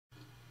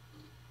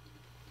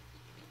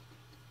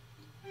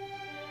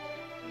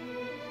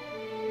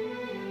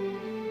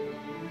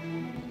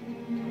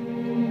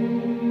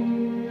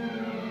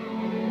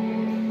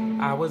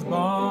I was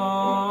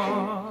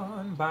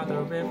born by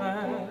the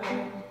river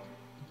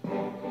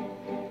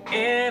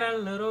in a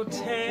little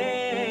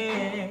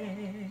tent.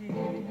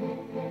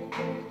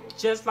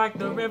 Just like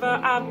the river,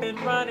 I've been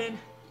running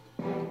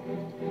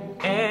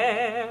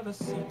ever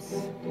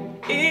since.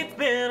 It's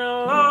been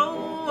a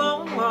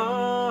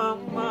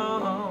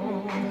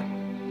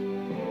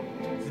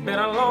it's been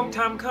a long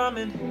time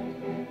coming.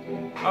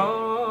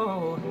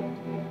 Oh,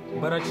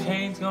 but a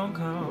change gonna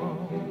come.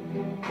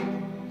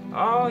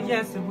 Oh,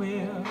 yes it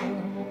will.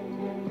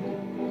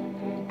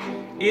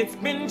 It's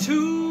been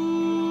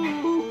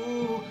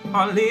too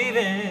hard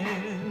living,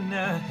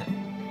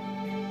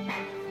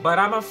 but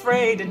I'm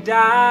afraid to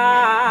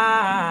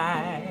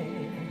die.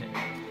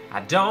 I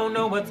don't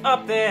know what's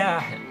up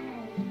there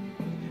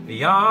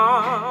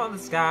beyond the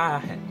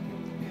sky,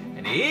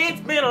 and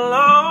it's been a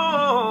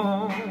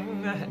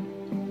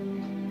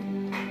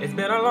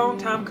long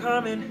time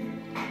coming,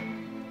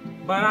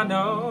 but I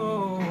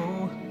know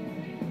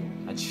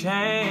a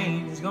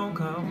change is gonna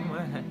come.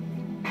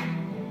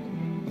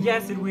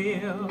 Yes, it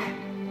will.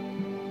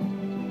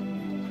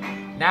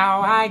 Now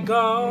I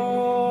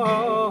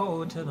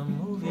go to the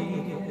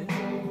movies,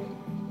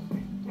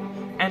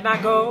 and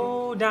I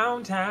go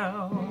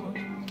downtown.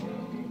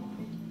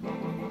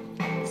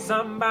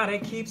 Somebody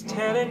keeps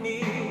telling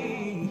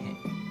me,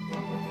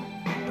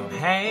 don't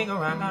hang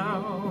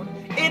around.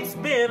 It's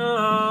been a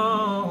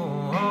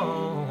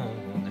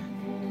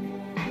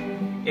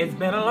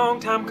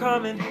long time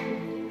coming,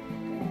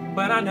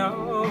 but I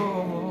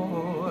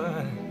know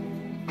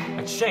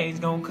a change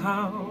gonna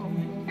come.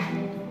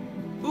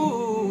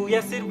 Ooh,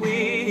 yes it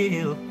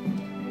will.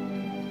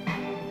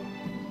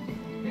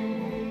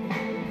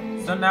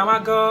 So now I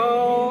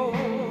go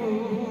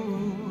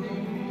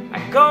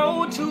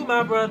to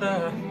my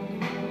brother,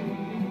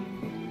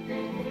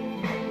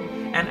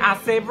 and I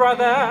say,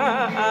 brother,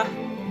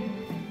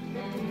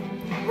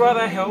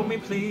 help me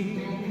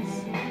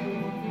please.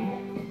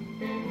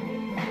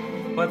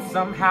 But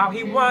somehow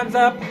he winds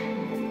up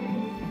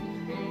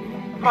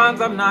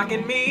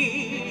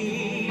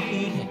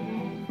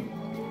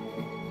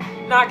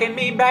knocking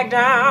me back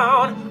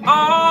down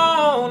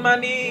on my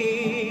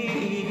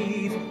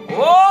knees.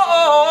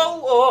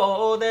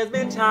 Oh, there's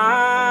been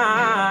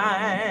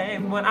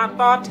time when I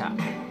thought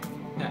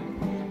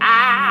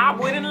I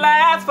wouldn't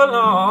last for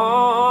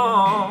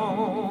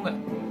long,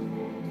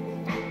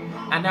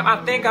 and now I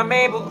think I'm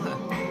able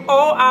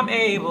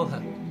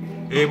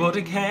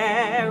to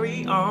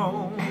carry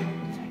on.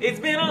 It's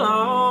been a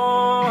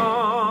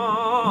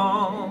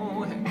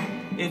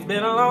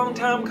long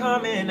time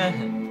coming.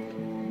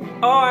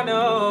 Oh, I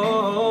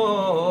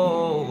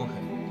know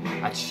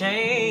a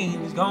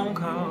change gonna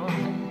come.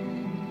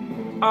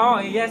 Oh,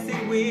 yes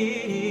it will.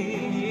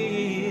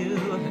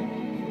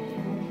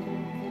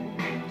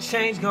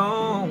 Change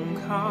gonna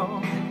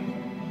come.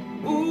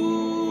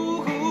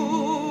 Ooh,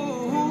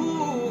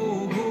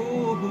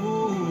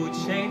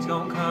 change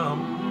gonna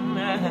come.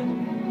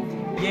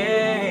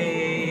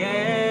 Yeah,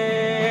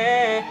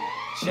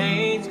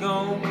 change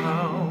gonna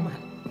come.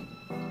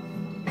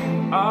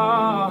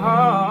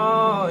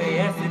 Oh,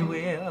 yes it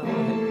will.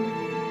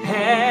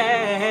 Hey,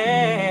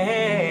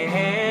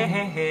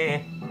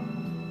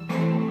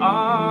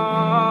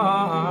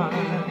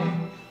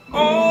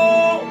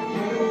 oh,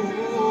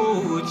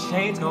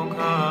 change gonna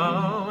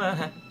come.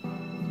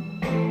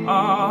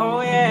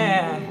 Oh,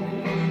 yeah,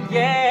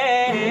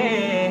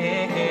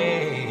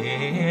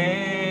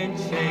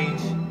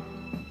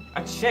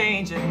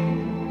 change,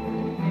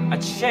 a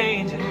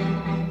change.